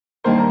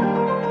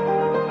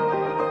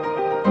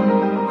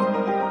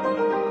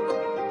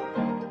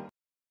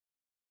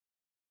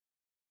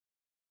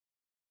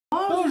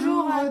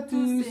à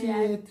tous et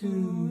à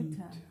toutes.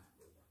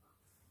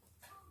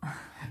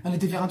 On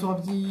était faire un tour, un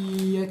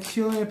petit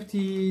action, un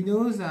petit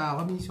nose à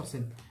remis sur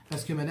scène.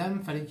 Parce que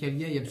madame, fallait qu'elle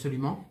y aille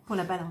absolument. Pour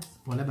la balance.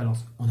 Pour la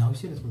balance. On a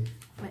réussi à la trouver.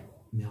 Ouais.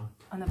 Merde.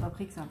 On n'a pas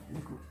pris que ça, du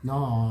coup.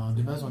 Non,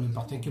 de base, on ne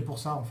partait que pour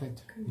ça, en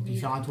fait. Et puis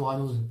faire un tour à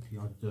nose. Puis,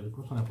 de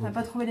compte, on n'a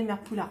pas trouvé les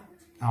mères poulards.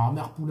 Alors,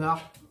 mère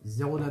poulard,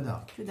 zéro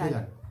dada. Que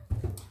dalle.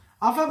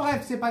 Enfin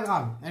bref, c'est pas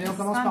grave. Allez, on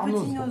commence par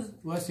nose.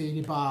 Ouais, il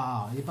n'est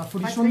pas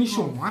folichon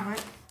nichon. Hein.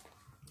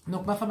 Ouais.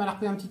 Donc, ma femme, elle a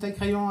repris un petit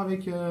taille-crayon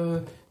avec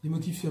des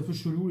motifs un peu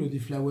chelous, là, des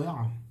flowers.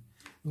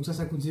 Donc,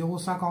 ça coûte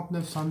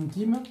 0,59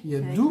 centimes. Il y a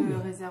avec double. Le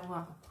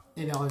réservoir.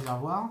 Et le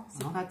réservoir.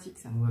 C'est pratique,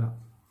 ça. Voilà.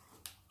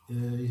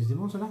 C'est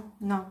bon, cela?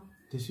 Non.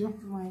 T'es sûr?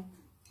 Ouais.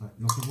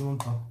 Donc, je ne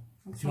demande pas.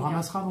 Donc, tu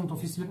ramasseras donc ton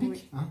fils le pic.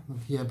 Oui. Hein. Donc,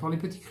 il y a pour les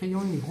petits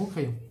crayons et les gros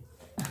crayons.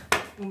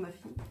 Ou ma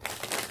fille.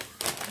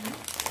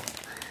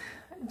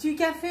 Du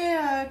café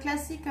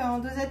classique en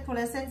dosette pour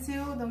la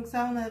SNCO. Donc,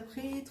 ça, on a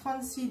pris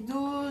 36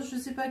 doses. Je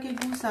sais pas quel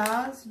goût ça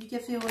a. C'est du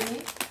café erroné.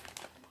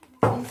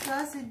 Et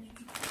ça, c'est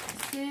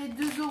 2,59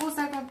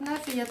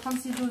 € et il y a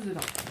 36 doses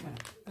dedans. Voilà.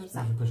 Comme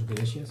ça. Je vais pas choper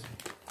la chiasse.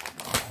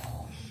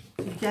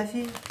 C'est du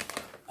café.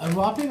 Vous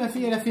vous rappelez, ma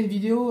fille, elle a fait une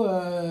vidéo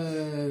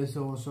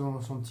sur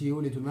son petit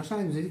haul et tout le machin.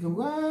 Elle nous a dit comme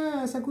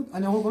ouais, ça coûte 1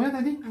 € combien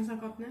t'as dit?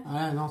 1,59.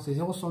 Ah non, c'est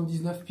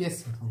 0,79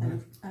 pièces.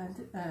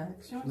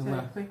 Action, donc,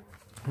 voilà.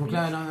 Donc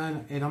là,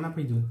 elle en a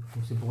pris 2. Donc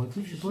c'est pour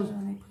Tiff, je suppose.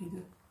 J'en ai pris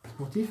 2. C'est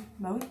pour Tiff?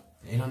 Bah oui.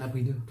 Elle en a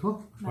pris 2.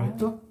 Toi? Je parlais de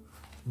toi.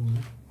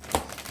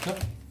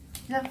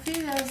 J'ai repris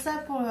ça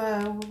pour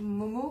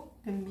Momo.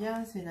 J'aime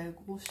bien, c'est la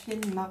grosse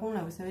chienne marron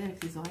là, vous savez,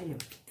 avec les oreilles.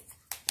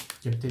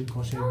 Captain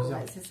crochet bizarre.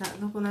 Ouais, c'est ça.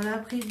 Donc on en a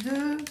pris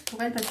 2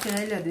 pour elle parce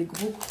qu'elle a des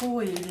gros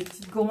crocs et les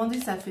petites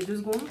gourmandises, ça fait 2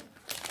 secondes.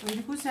 Donc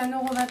du coup, c'est 1,29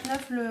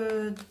 €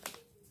 le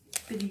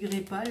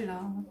pédigré pâle là.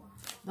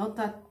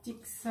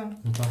 Dentatix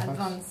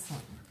Advance.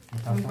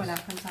 Donc voilà,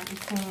 comme ça. Ils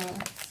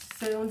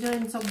font, on dirait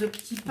une sorte de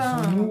petit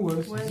pain. Mou,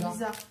 ouais,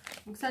 bizarre.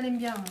 Donc ça, elle aime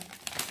bien.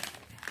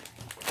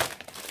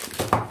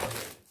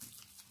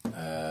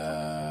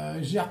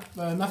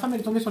 Ma femme elle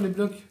est tombée sur les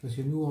blocs parce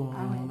que nous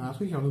on a un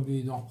truc et on a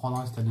oublié d'en reprendre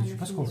un cette année. Je sais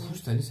pas ce qu'on fout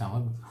cette année, c'est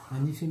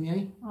un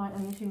éphéméride. Ouais,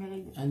 un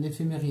éphéméride. Un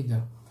éphéméride.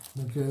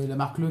 Donc la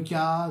marque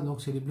Leca,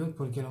 donc c'est les blocs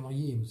pour le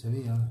calendrier, vous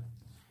savez.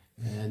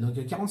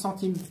 Donc 40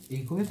 centimes.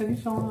 Et combien t'as vu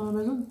sur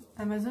Amazon?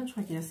 Amazon, je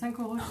crois qu'il y a 5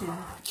 €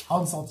 chez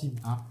 40 centimes.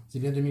 Hein. C'est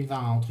bien 2020,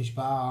 hein. On triche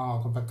pas, hein. On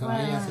compte pas de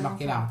conneries, c'est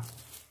marqué là.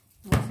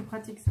 Ouais, c'est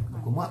pratique ça.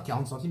 Donc au moins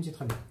 40 centimes, c'est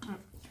très bien.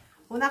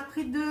 On a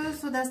repris 2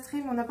 soda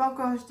stream, on n'a pas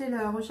encore acheté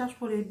la recharge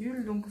pour les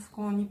bulles, donc il faut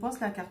qu'on y pense,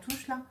 la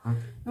cartouche là.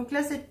 Donc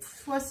là, cette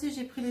fois-ci,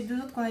 j'ai pris les 2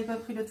 autres qu'on n'avait pas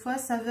pris l'autre fois,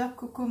 saveur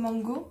coco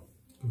mango.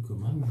 Coco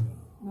mango.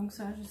 Donc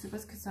ça, je sais pas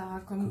ce que ça aura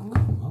comme goût.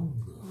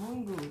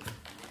 Mango.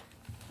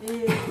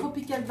 Et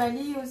tropical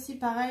Bali aussi,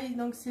 pareil,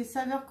 donc c'est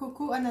saveur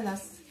coco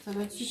ananas. Ça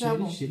doit être super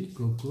bon.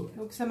 Coco.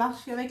 Donc ça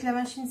marche avec la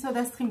machine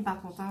soda stream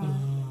par contre, hein.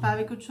 Pas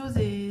avec autre chose,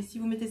 et si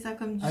vous mettez ça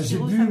comme du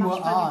sirop, j'ai bu, ça marche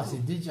moi. pas.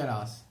 C'est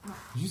dégueulasse. Ouais.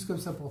 Juste comme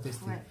ça pour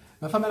tester. Ouais.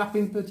 Ma femme elle a repris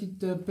une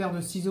petite paire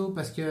de ciseaux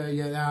parce qu'il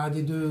y a un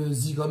des 2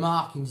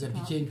 zygomars qui nous a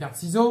piqué une paire de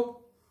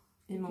ciseaux.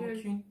 Il manque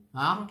une.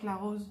 Hein? Donc la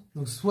rose.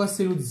 Donc soit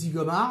c'est l'autre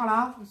zygomar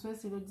là, soit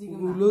c'est l'autre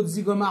zygomar. ou l'autre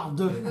zygomar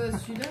 2.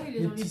 Celui-là il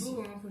est dans les beaux,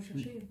 hein, faut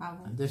chercher. Ah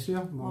bon? Bien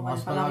sûr. Bon,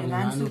 c'est pas grave, il y en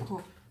a un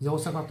secours.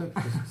 0,59,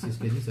 c'est ce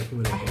qu'elle dit, ça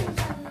trouve.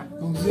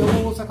 Donc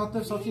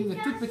 0,59 centimes, une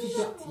toute petite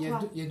paire.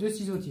 Il y a 2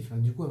 ciseaux Tiff.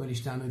 Du coup elle va aller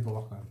jeter un œil pour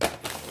voir quand même.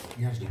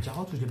 Regarde, j'ai des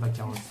carottes ou je n'ai pas de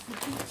carottes?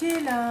 C'est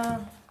piqué là.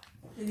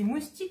 Il y a des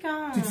moustiques,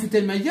 hein. Tu te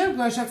foutais de ma gueule,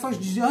 quoi. À chaque fois, je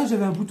disais, ah,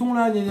 j'avais un bouton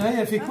là,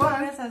 elle fait quoi?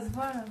 Ouais, ça se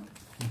voit là. De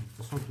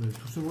toute façon,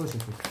 tout se voit, c'est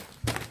tout.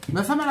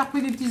 Ma femme, elle a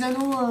repris des petits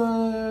anneaux.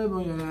 Bon,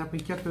 elle a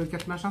pris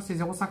 4 machins, c'est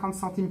 0,50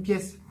 centimes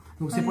pièce.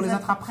 Donc, c'est pour les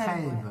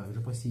attrape-rêves, je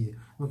précise.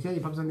 Donc, là, il n'y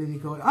a pas besoin de les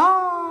décorer.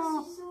 Ah!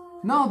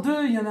 Non,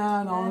 2, il y en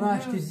a. Non, on a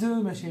acheté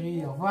 2, ma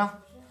chérie. Au revoir.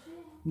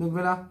 Donc,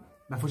 voilà.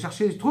 Bah, faut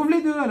chercher. Je trouve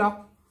les 2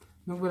 alors.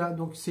 Donc voilà,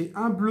 donc c'est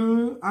un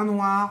bleu, un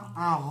noir,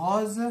 un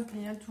rose.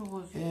 Et un tout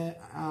rose. Et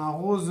un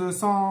rose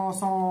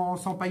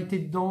sans pailleté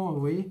dedans,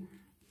 vous voyez.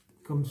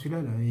 Comme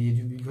celui-là, là. Il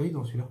y a du gris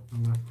dans celui-là.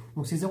 Donc, voilà.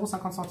 Donc c'est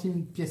 0,50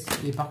 centimes pièce.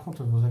 Et par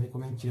contre, vous avez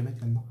combien de kilomètres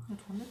là-dedans?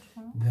 39,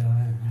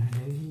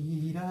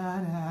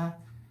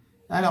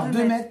 alors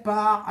 2 mètres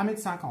par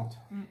 1,50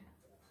 m.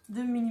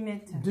 2 mm.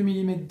 2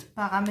 mm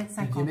par 1,50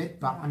 m. 2 mètres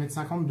par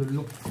 1,50 m de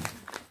long.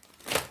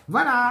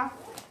 Voilà.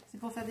 C'est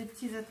pour faire des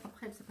petits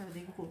attrape-rêves, c'est pas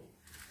des gros.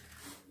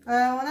 On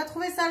a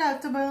trouvé ça, la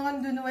Run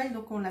de Noël,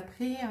 donc on l'a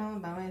pris. Hein.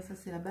 Bah ouais, ça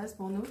c'est la base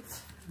pour nous.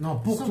 Non,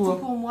 pour surtout toi.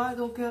 Pour moi.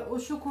 Donc au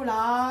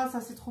chocolat, ça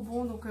c'est trop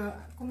bon. Donc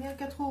combien?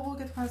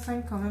 4,85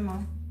 € quand même. Hein.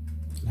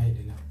 Là, il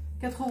est là.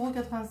 4,85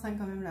 €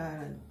 quand même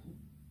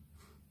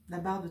la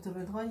barre de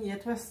Run. Il y a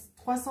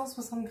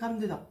 360 grammes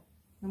dedans.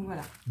 Donc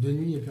voilà. De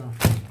nuit, il n'y a plus rien.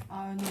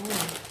 Ah non.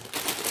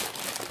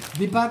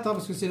 Des pâtes, hein,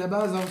 parce que c'est la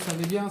base, hein, vous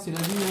savez bien, c'est la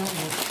vie. Hein,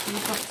 c'est des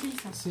tortilles,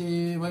 ça.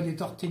 C'est ouais, des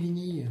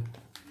tortellini.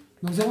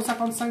 Donc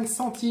 0,55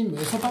 centimes.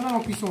 Elles sont pas mal en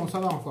cuisson, ça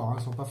va encore. Hein.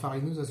 Elles sont pas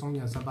farineuses, elles sont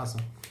bien. Ça passe.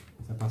 Hein.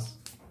 Ça passe.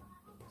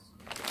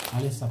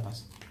 Allez, ça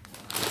passe.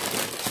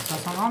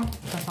 500 grammes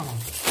 500 grammes.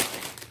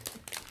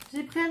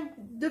 J'ai pris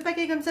 2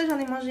 paquets comme ça, j'en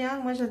ai mangé un.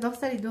 Moi j'adore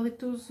ça, les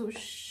Doritos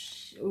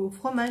au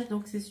fromage,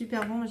 donc c'est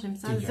super bon, j'aime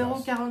ça.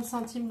 0,40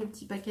 centimes le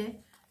petit paquet.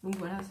 Donc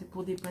voilà, c'est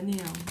pour dépanner.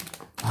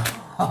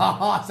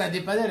 Ça a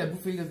dépanné, elle a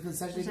bouffé le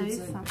sachet toute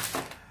seule.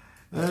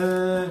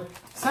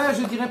 Ça,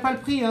 je dirais pas le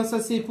prix, hein. Ça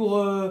c'est pour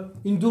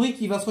une Dory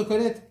qui va se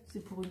reconnaître.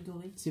 C'est pour une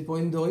Dory. C'est pour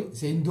une Dory.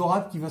 C'est une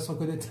dorade qui va se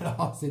reconnaître.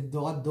 Alors, c'est une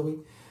dorade Dory.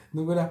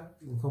 Donc voilà.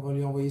 Donc on va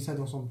lui envoyer ça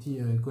dans son petit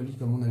colis,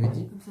 comme on avait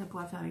dit. Comme ça, on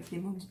pourra faire avec les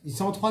mômes. Ils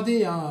sont en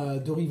 3D, hein,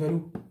 Dory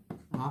Valou.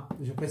 Hein,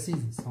 je précise,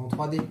 c'est en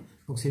 3D.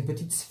 Donc c'est une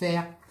petite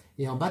sphère.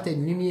 Et en bas, tu as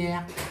une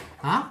lumière.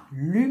 Hein?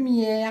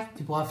 Lumière.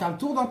 Tu pourras faire le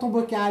tour dans ton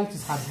bocal. Tu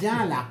seras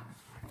bien là.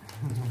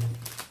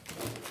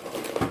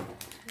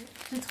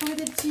 J'ai trouvé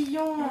des petits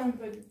ions.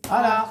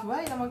 Voilà. Tu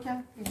vois, il en manque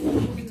un.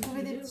 J'ai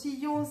trouvé des petits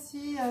ions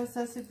aussi.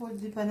 Ça, c'est pour le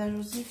dépannage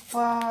aussi.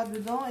 Froid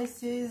dedans. Et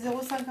c'est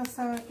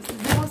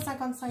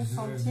 0,55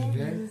 centimes.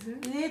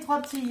 Les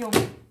 3 petits ions.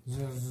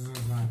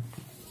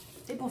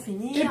 Et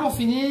pour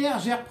finir,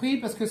 j'ai repris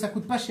parce que ça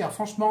coûte pas cher.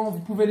 Franchement, vous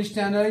pouvez aller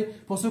jeter un oeil.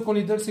 Pour ceux qui ont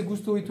les dolls, c'est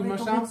Gusto et tout le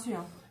machin. Dessus,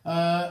 hein.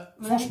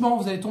 Franchement,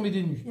 vous allez tomber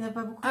des nues. Il n'y en a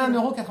pas beaucoup. 1,99 €. Ouais,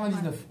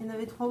 il y en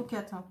avait 3 ou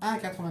 4. Hein.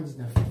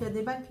 1,99 €. Il y a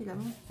des balles puis là.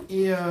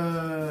 Et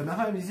ma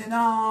femme me disait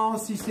non,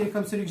 si c'est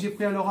comme celui que j'ai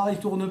pris à Laura, il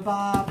tourne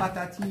pas,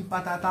 patati,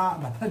 patata.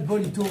 Bah, pas de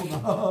bol, il tourne.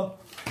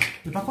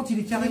 Mais par contre, il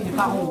est carré, il est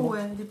pas rond. Ouais,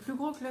 il est plus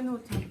gros que le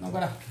nôtre. Donc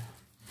voilà.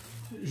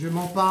 Je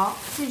mens pas.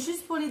 C'est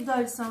juste pour les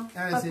dolls, hein,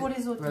 pas pour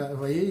les autres. Voilà, vous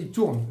voyez, il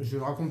tourne. Je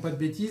raconte pas de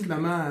bêtises. Ma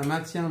main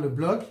maintient le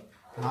bloc.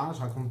 Ah, je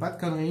raconte pas de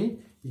conneries.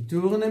 Il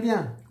tourne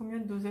bien. Combien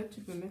de dosettes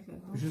tu peux mettre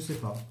là-dedans? Je sais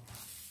pas.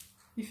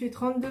 Il fait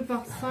 32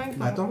 par 5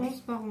 par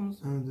 11 par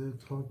 11. 1, 2,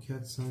 3,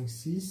 4, 5,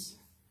 6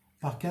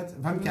 par 4,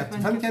 24.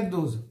 24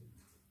 doses.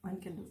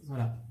 24 doses.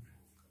 Voilà.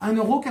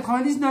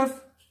 1,99 €.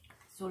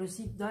 Sur le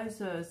site dolls,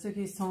 ceux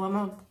qui sont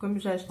vraiment comme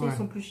j'ai acheté, ils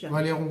sont plus chers.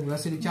 Ouais, les ronds, là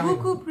c'est les carrés.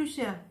 Beaucoup plus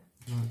chers.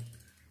 Ouais.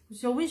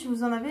 Sur Wish,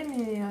 vous en avez,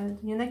 mais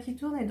il y en a qui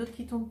tournent et d'autres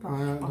qui tournent pas.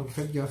 Ouais, donc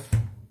faites gaffe.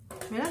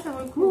 Mais là, ça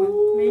vaut le coup.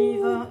 Ouais.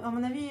 Mais à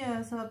mon avis,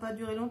 ça va pas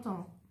durer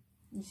longtemps.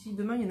 D'ici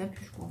demain, il n'y en a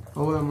plus, je crois.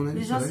 Oh ouais, à mon avis,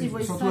 les gens, s'ils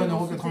voient surtout ça, 1,99 €.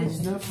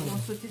 ils vont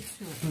sauter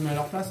dessus. Je me mets à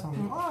leur place. Hein.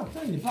 Ah,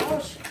 putain, il est pas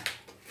moche.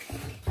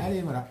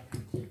 Allez, voilà.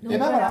 Donc, et ben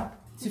voilà.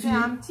 C'est fini.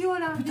 un petit haut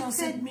là. Putain,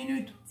 7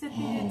 minutes. 7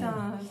 minutes.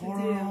 Hein,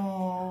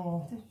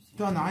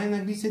 putain, on n'a rien à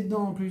glisser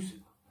dedans en plus.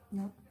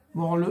 Non.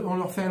 Bon, on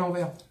le refait à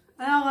l'envers.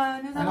 Alors,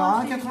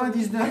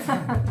 1,99 €.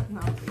 Non.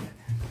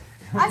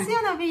 Ah si,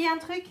 on a payé un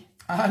truc.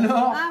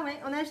 Alors? Ah ouais,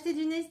 on a acheté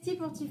du Nesti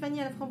pour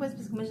Tiffany à la framboise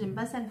parce que moi j'aime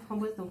pas ça la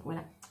framboise, donc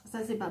voilà. Ça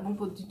c'est pas bon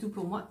du tout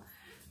pour moi.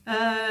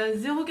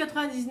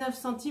 0,99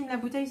 centimes la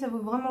bouteille, ça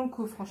vaut vraiment le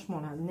coup franchement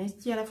là.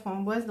 Nesti à la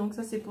framboise, donc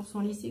ça c'est pour son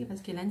lycée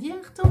parce qu'elle a dit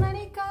elle retourne à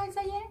l'école,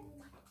 ça y est.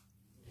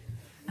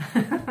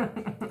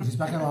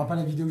 J'espère qu'elle n'aura pas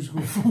la vidéo jusqu'au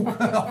fond.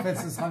 En fait,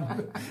 ce sera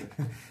mieux.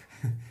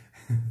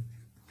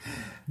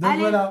 Donc allez,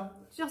 voilà.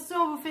 Sur ce,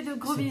 on vous fait de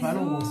gros bisous. Pas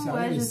long,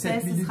 ouais, je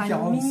sais, ce sera 47.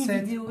 une mini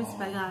vidéo, c'est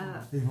pas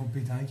grave. Ils vont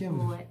péter un câble.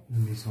 Ouais.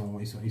 Mais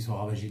ils sont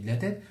ravagés de la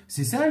tête.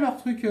 C'est ça leur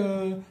truc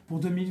pour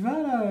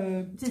 2020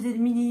 là C'est des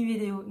mini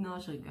vidéos. Non,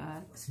 je rigole.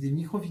 C'est des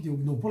micro-vidéos.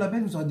 Donc pour la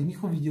belle, vous aurez des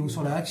micro-vidéos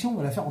sur la action. On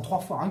va la faire en 3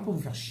 fois, rien que pour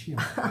vous faire chier.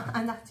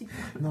 Un article.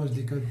 Non, je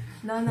déconne.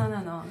 Non,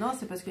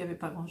 c'est parce qu'il n'y avait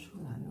pas grand-chose.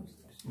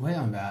 Ouais,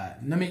 bah,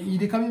 non mais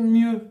il est quand même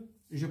mieux.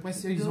 Je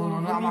précise, ils ont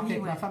remarqué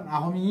avec ouais. ma femme à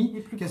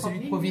Romilly, qui a celui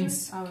de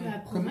province. Ah, ouais.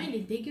 Provins, il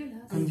est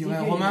dégueulasse. Comme dirait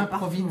Romain,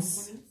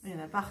 province. Il y en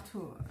a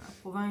partout.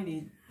 Provins, il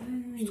est...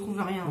 Je trouve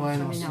rien. Ouais,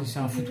 non, c'est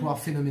un foutoir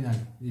phénoménal.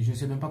 Et je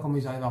sais même pas comment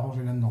ils arrivent à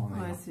ranger là-dedans.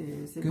 Ouais,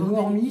 c'est que nous,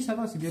 à Romilly, ça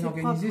va, c'est bien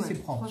organisé, propre,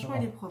 c'est propre. Franchement,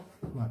 il est propre.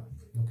 Ouais.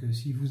 Donc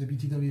si vous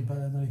habitez dans les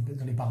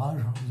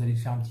parages, hein, vous allez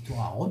faire un petit tour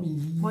à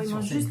Romilly. Bon, ils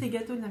mangent juste les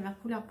gâteaux de la mère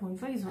Poulaire. Pour une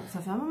fois, ça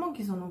fait un moment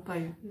qu'ils en ont pas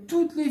eu.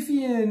 Toutes les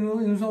filles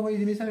nous ont envoyé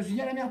des messages. Il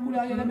y a la mère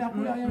Poulaire, il y a la mère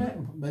Poulaire, il y a la...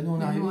 Bah nous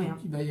on arrive,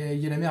 il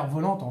y a la mer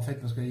volante en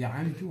fait, parce qu'il n'y a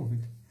rien du tout en fait.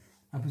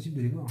 Impossible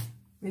de les voir.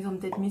 Mais ils ont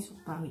peut-être mis sur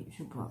Paris, je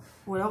sais pas.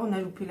 Ou alors on a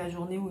loupé la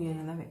journée où il y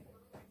en avait.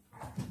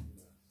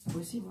 C'est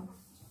possible. Hein.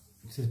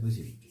 C'est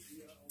possible.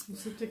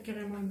 C'est peut-être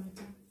carrément le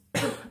matin.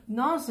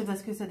 Non, c'est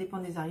parce que ça dépend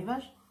des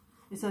arrivages.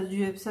 Et ça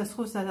se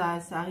trouve, ça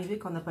arrivé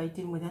quand on n'a pas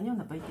été le mois dernier, on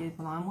n'a pas été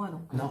pendant un mois.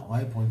 Donc, non,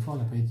 ouais, pour une fois, on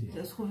n'a pas été.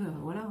 Ça se trouve,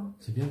 voilà.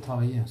 C'est bien de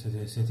travailler, hein,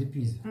 ça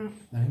t'épuise. On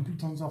n'a même plus le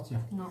temps de sortir.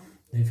 Non.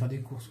 D'aller faire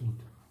des courses ou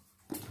autre.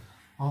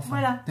 Enfin,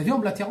 voilà. T'as vu, en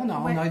blatérant, on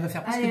arrive à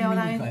faire presque 10 minutes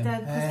quand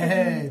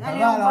même.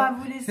 Allez, on va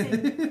vous laisser.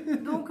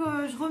 Donc,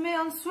 je remets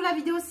en dessous la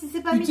vidéo. Si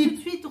c'est pas mis tout de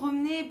suite,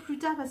 revenez plus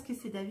tard parce que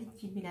c'est David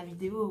qui met la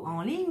vidéo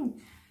en ligne.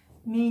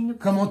 Mais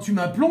comment tu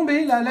m'as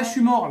plombé là, je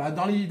suis mort là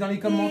dans les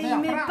commentaires.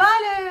 Il met pas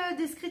le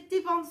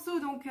descriptif en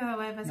dessous, donc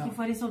ouais, parce qu'il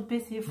faut aller sur le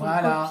PC, il faut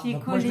le copier,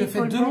 coller. Moi je le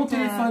fais de mon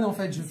téléphone en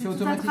fait, je fais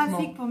automatiquement. C'est tout un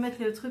trafic pour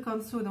mettre le truc en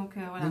dessous, donc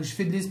voilà. Donc je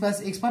fais de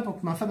l'espace exprès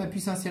pour que ma femme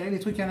puisse insérer les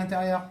trucs à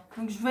l'intérieur.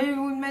 Donc je vais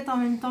vous le mettre en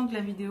même temps que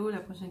la vidéo, la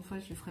prochaine fois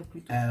je le ferai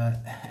plus tôt.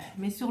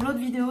 Mais sur l'autre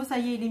vidéo, ça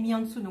y est, il est mis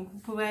en dessous, donc vous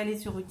pouvez aller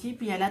sur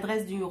Utip, il y a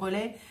l'adresse du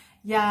relais.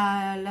 Il y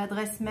a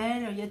l'adresse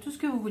mail, il y a tout ce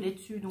que vous voulez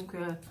dessus, donc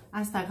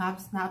Instagram,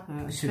 Snap,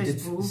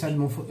 Facebook. Ça de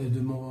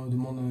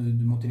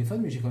mon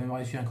téléphone, mais j'ai quand même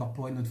réussi à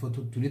incorporer notre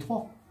photo de tous les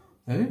trois.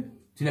 T'as vu?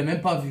 Tu l'as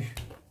même pas vu.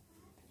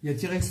 Il y a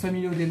T-Rex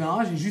Family au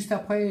démarrage et juste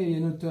après, il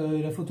y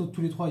a la photo de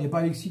tous les trois. Il n'y a pas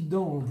Alexis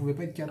dedans, on ne pouvait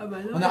pas être 4. Ah bah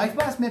non, on n'arrive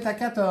pas à se mettre à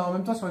 4 en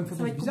même temps sur une photo,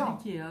 ça va c'est être bizarre.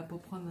 compliqué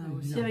pour prendre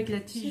aussi avec la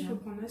tige.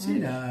 Si,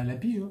 la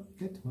pige, hein,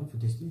 peut-être, faut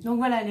tester. Donc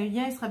voilà, le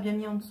lien il sera bien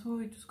mis en dessous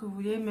et tout ce que vous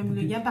voulez. Même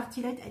le lien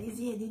partilette,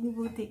 allez-y, il y a des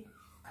nouveautés.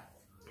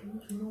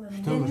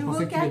 Putain, moi, je nouveaux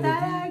pensais que tu l'avais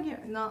catalogues.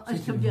 Non, je ne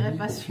te dirai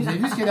pas Vous celui-là. avez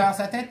vu ce qu'il y a derrière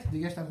sa tête?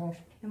 Dégage ta tronche.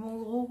 C'est mon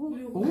gros roux.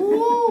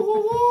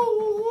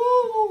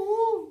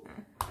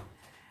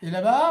 Et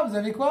là-bas, vous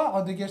avez quoi?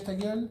 Oh, dégage ta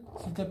gueule,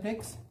 s'il te plaît.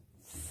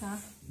 Ça.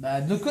 Bah,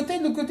 de l'autre côté,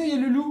 il y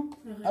a le loup.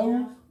 Ah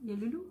où? Il y a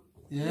le loup.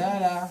 Il est là,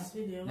 là.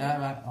 Là,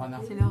 voilà,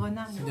 renard. C'est le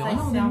renard. C'est des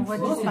renards, C'est un des voie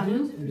loups. de ça.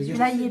 Dégage.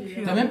 Là, il est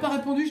plus. T'as même pas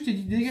répondu, je t'ai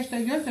dit dégage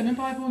ta gueule, t'as même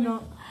pas répondu. Non,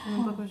 je n'ai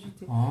même pas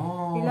cogité.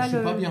 Oh, Et là, je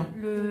sais pas bien.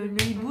 le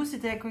hibou,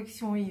 c'était la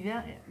collection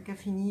hiver qui a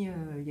fini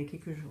il y a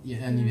quelques jours. Il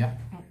y a un hiver.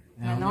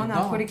 Maintenant, on a la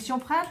dedans. collection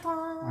printemps.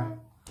 Ouais.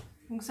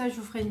 Donc ça, je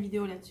vous ferai une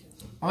vidéo là-dessus.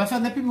 On va faire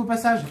de la pub au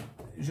passage.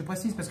 Je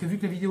précise parce que vu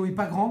que la vidéo est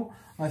pas grande,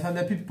 on va faire de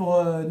la pub pour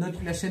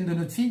la chaîne de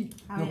notre fille.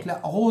 Ah donc oui. la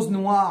rose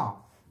noire.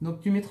 Donc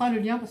tu mettras le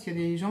lien parce qu'il y a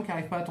des gens qui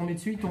n'arrivent pas à tomber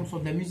dessus, ils tombent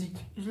sur de la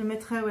musique. Je le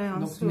mettrai, ouais.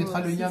 Donc tu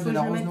mettras le lien de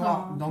la rose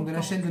noire, donc de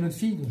la chaîne de notre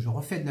fille. Donc je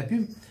refais de la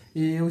pub.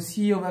 Et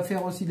aussi, on va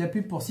faire aussi de la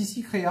pub pour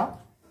Sisi, créa.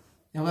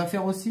 Et on va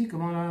faire aussi,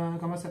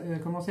 comment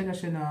c'est la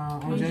chaîne à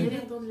Angel?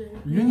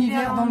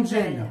 L'univers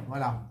d'Angel.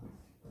 Voilà.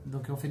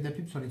 Donc on fait de la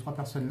pub sur les 3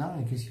 personnes là.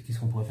 Et qu'est-ce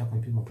qu'on pourrait faire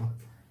comme pub encore?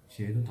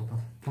 S'il y avait d'autres encore.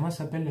 Comment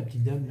s'appelle la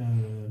petite dame là,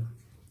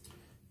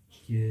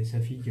 qui est sa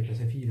fille, qui n'est pas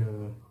sa fille là?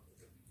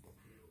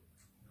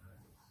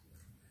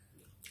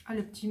 Ah,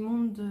 le petit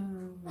monde.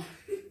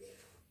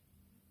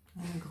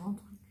 Un grand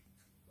truc.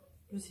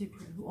 Je sais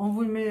plus. On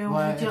vous le met, on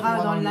vous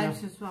dira dans le live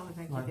ce soir, ne vous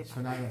inquiétez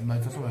pas. Bah,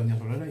 de toute façon, on va venir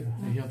sur le live.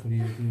 Elle vient tous les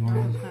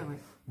vendredis. Après, ouais.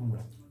 Donc,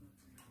 voilà.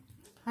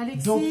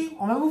 Alexis. Donc,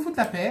 on va vous foutre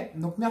la paix.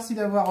 Donc, merci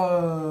d'avoir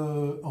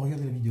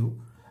regardé la vidéo.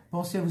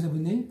 Pensez à vous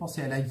abonner,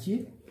 pensez à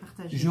liker.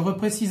 Partager. Je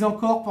reprécise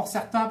encore pour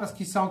certains, parce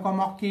qu'il s'est encore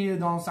marqué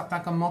dans certains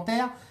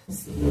commentaires,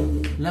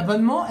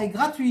 l'abonnement est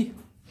gratuit.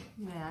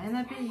 Mais rien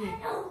à payer.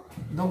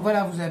 Donc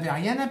voilà, vous n'avez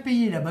rien à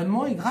payer.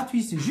 L'abonnement est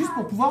gratuit. C'est juste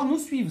pour pouvoir nous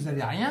suivre. Vous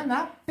n'avez rien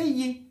à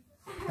payer.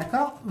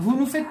 D'accord? Vous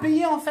nous faites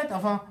payer en fait.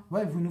 Enfin,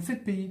 ouais, vous nous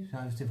faites payer.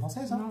 C'est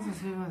français ça? Non, ça se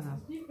fait pas ça.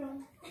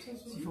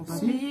 Il faut pas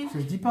Si, payer. ça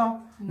se dit pas.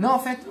 Non, en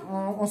fait,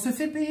 on se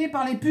fait payer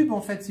par les pubs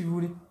en fait, si vous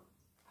voulez.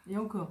 Et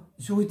encore.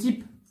 Sur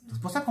Utip.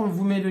 C'est pour ça qu'on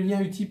vous met le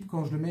lien Utip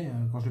quand je le mets.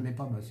 Quand je le mets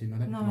pas, bah, c'est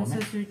madame Non, qui le mais ça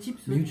remet. c'est Utip.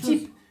 Mais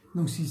Utip.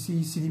 Donc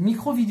c'est des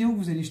micro-vidéos que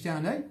vous allez jeter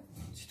un œil.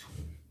 C'est tout.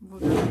 Vous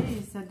regardez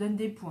et ça donne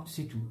des points.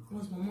 C'est tout.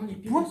 En ce moment, les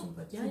pubs Points. ne sont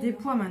pas C'est carrées. des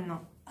points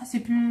maintenant. Ah,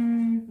 c'est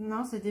plus...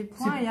 Non, c'est des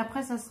points et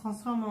après ça se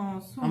transforme en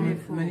sous. En mais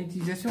faut...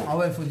 monétisation. Ah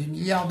ouais, il faut des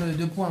milliards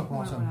de points quoi en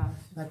Ouais, somme. voilà.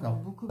 D'accord.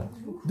 Beaucoup.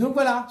 Donc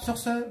voilà, sur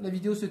ce, la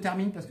vidéo se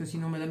termine parce que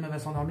sinon madame elle va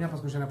s'endormir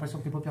parce que j'ai l'impression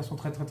que les paupières sont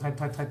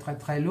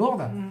très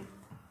lourdes.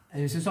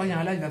 Et ce soir il y a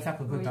un live à faire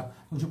Cocota.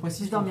 Oui. Donc je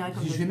précise, Je dormirai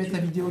comme je vais mettre la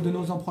vidéo de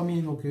nos en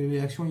premier, donc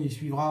l'action il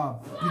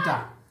suivra plus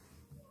tard.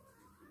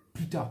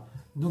 Plus tard.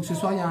 Donc ce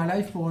soir il y a un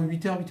live pour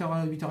 8h,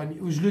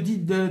 8h30. Je le dis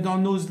dans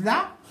nos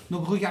là,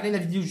 donc regardez la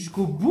vidéo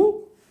jusqu'au bout.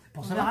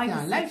 Pour savoir qu'il y a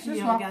un live ce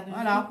soir.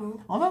 Voilà.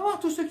 On va voir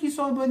tous ceux qui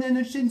sont abonnés à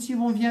notre chaîne s'ils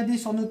vont viander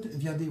sur notre...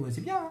 Viander, ouais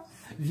c'est bien. Hein,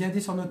 viander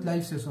sur notre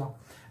live ce soir.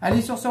 Allez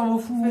sur ça, on vous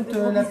fout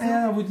la paix.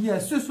 On vous dit à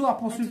ce soir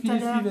pour ceux qui les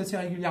suivent assez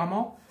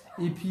régulièrement.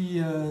 Et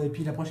puis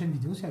la prochaine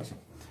vidéo c'est action.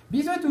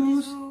 Bisous à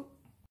tous. Bisous.